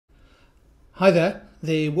Hi there.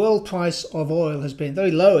 The world price of oil has been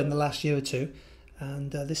very low in the last year or two,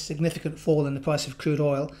 and this significant fall in the price of crude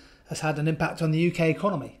oil has had an impact on the UK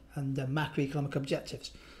economy and macroeconomic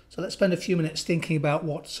objectives. So let's spend a few minutes thinking about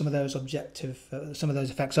what some of those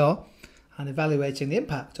effects are, and evaluating the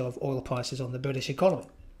impact of oil prices on the British economy.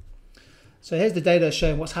 So here's the data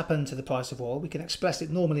showing what's happened to the price of oil. We can express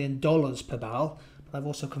it normally in dollars per barrel, but I've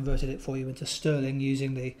also converted it for you into sterling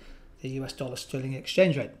using the US dollar sterling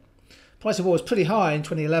exchange rate. Price of oil was pretty high in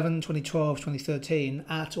 2011, 2012, 2013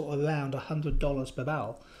 at or around $100 per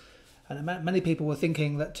barrel. And many people were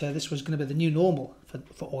thinking that this was going to be the new normal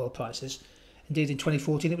for oil prices. Indeed, in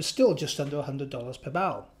 2014, it was still just under $100 per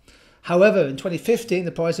barrel. However, in 2015,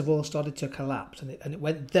 the price of oil started to collapse, and it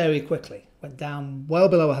went very quickly. Went down well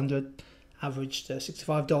below 100, averaged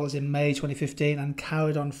 $65 in May 2015, and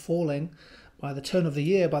carried on falling. By the turn of the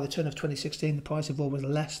year, by the turn of 2016, the price of oil was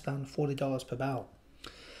less than $40 per barrel,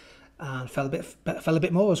 and fell a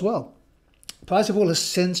bit more as well. The price of oil has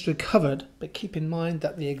since recovered, but keep in mind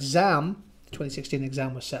that the 2016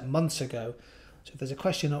 exam was set months ago. So if there's a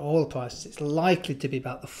question on oil prices, it's likely to be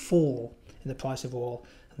about the fall in the price of oil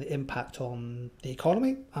and the impact on the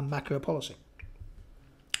economy and macro policy.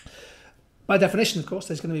 By definition, of course,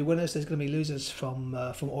 there's going to be winners, there's going to be losers from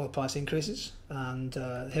oil price increases, and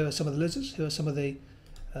here are some of the losers. Here are some of the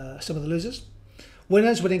losers.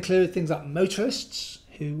 Winners would include things like motorists,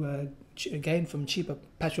 who gain from cheaper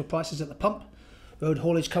petrol prices at the pump. Road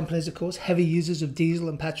haulage companies, of course, heavy users of diesel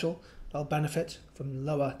and petrol, they'll benefit from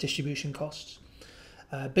lower distribution costs.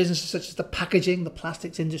 Businesses such as the packaging, the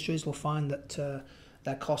plastics industries will find that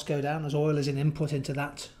their costs go down as oil is an input into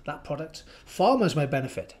that product. Farmers may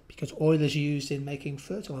benefit because oil is used in making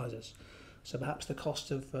fertilizers. So perhaps the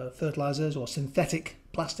cost of fertilizers or synthetic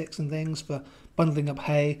plastics and things for bundling up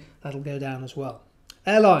hay, that'll go down as well.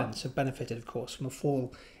 Airlines have benefited, of course, from a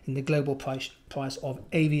fall in the global price of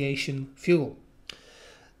aviation fuel.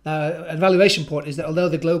 Now, an evaluation point is that although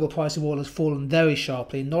the global price of oil has fallen very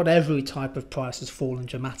sharply, not every type of price has fallen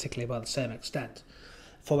dramatically by the same extent.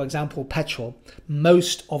 For example, petrol,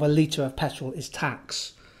 most of a litre of petrol is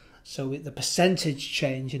tax. So the percentage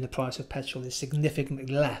change in the price of petrol is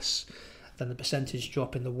significantly less than the percentage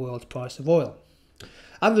drop in the world price of oil.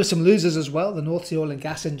 And there are some losers as well. The North Sea oil and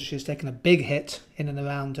gas industry has taken a big hit in and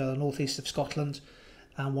around the northeast of Scotland,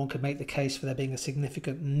 and one could make the case for there being a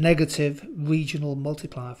significant negative regional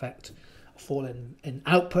multiplier effect, a fall in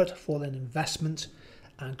output, fall in investment,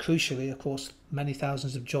 and crucially, of course, many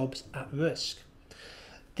thousands of jobs at risk.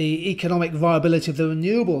 The economic viability of the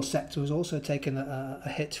renewable sector has also taken a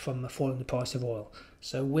hit from the fall in the price of oil.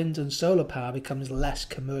 So wind and solar power becomes less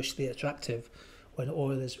commercially attractive when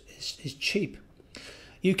oil is cheap.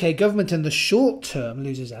 UK government in the short term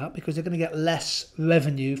loses out because they're going to get less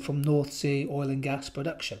revenue from North Sea oil and gas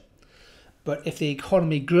production. But if the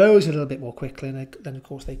economy grows a little bit more quickly, then of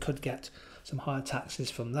course they could get some higher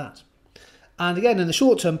taxes from that. And again, in the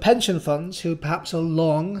short term, pension funds who perhaps are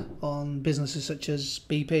long on businesses such as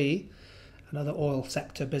BP and other oil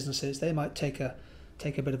sector businesses, they might take a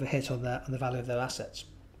bit of a hit on the value of their assets.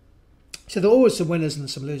 So there are always some winners and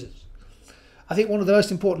some losers. I think one of the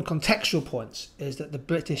most important contextual points is that the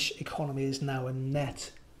British economy is now a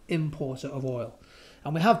net importer of oil.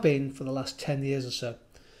 And we have been for the last 10 years or so.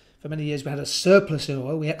 For many years we had a surplus in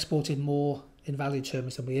oil. We exported more in value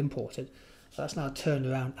terms than we imported. So that's now turned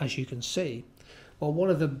around, as you can see. Well, one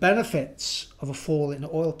of the benefits of a fall in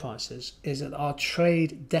oil prices is that our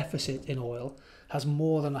trade deficit in oil has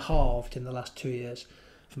more than halved in the last 2 years,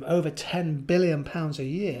 from over £10 billion a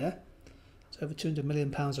year, it's over £200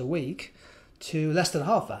 million a week, to less than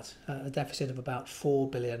half that, a deficit of about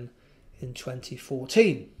 $4 billion in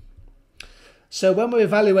 2014. So when we're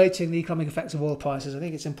evaluating the economic effects of oil prices, I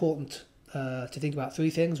think it's important to think about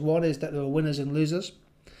three things. One is that there are winners and losers.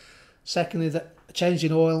 Secondly, that a change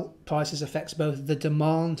in oil prices affects both the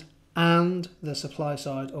demand and the supply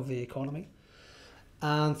side of the economy.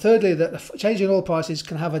 And thirdly, that a change in oil prices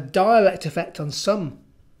can have a direct effect on some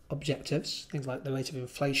objectives, things like the rate of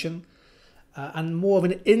inflation, and more of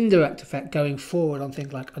an indirect effect going forward on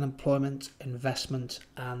things like unemployment, investment,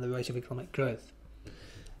 and the rate of economic growth.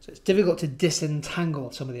 So it's difficult to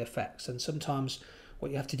disentangle some of the effects, and sometimes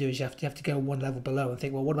what you have to do is you have to go one level below and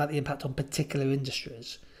think, well, what about the impact on particular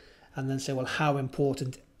industries? And then say, well, how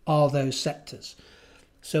important are those sectors?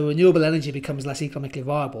 So renewable energy becomes less economically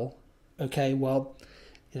viable. Okay, well,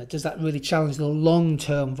 does that really challenge the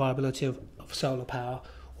long-term viability of solar power,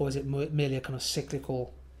 or is it merely a kind of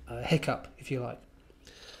cyclical hiccup, if you like?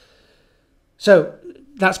 So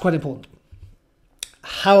that's quite important.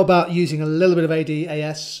 How about using a little bit of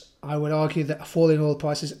ADAS I would argue that a fall in oil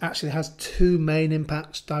prices actually has two main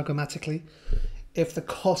impacts diagrammatically. If the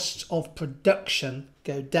costs of production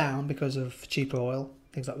go down because of cheaper oil,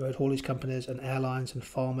 things like road haulage companies and airlines and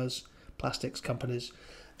farmers, plastics companies,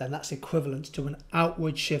 then that's equivalent to an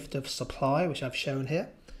outward shift of supply, which I've shown here,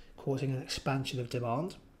 causing an expansion of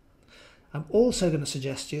demand. I'm also going to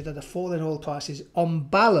suggest to you that a fall in oil prices, on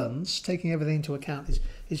balance, taking everything into account,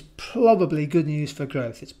 is probably good news for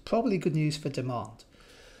growth. It's probably good news for demand.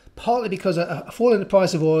 Partly because a fall in the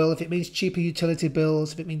price of oil, if it means cheaper utility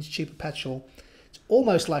bills, if it means cheaper petrol, it's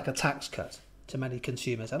almost like a tax cut to many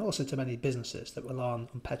consumers and also to many businesses that rely on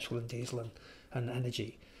petrol and diesel and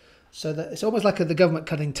energy. So that it's almost like the government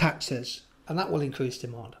cutting taxes, and that will increase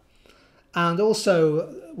demand. And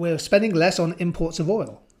also, we're spending less on imports of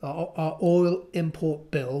oil. Our oil import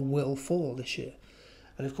bill will fall this year.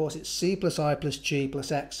 And of course, it's C plus I plus G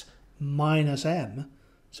plus X minus M.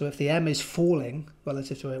 So if the M is falling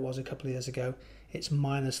relative to where it was a couple of years ago, it's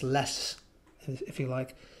minus less, if you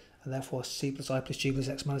like. And therefore, C plus I plus G plus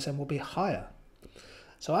X minus M will be higher.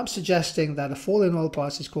 So I'm suggesting that a fall in oil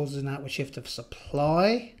prices causes an outward shift of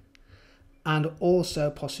supply and also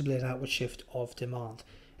possibly an outward shift of demand.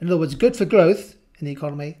 In other words, good for growth in the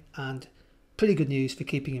economy and pretty good news for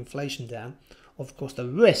keeping inflation down. Of course, the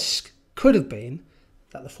risk could have been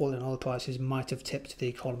that the fall in oil prices might have tipped the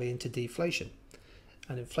economy into deflation.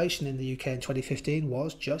 And inflation in the UK in 2015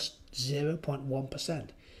 was just 0.1%.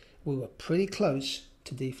 We were pretty close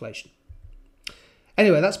to deflation.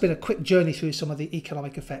 Anyway, that's been a quick journey through some of the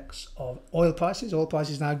economic effects of oil prices. Oil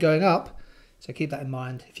prices now going up, so keep that in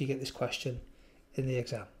mind if you get this question in the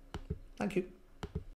exam. Thank you.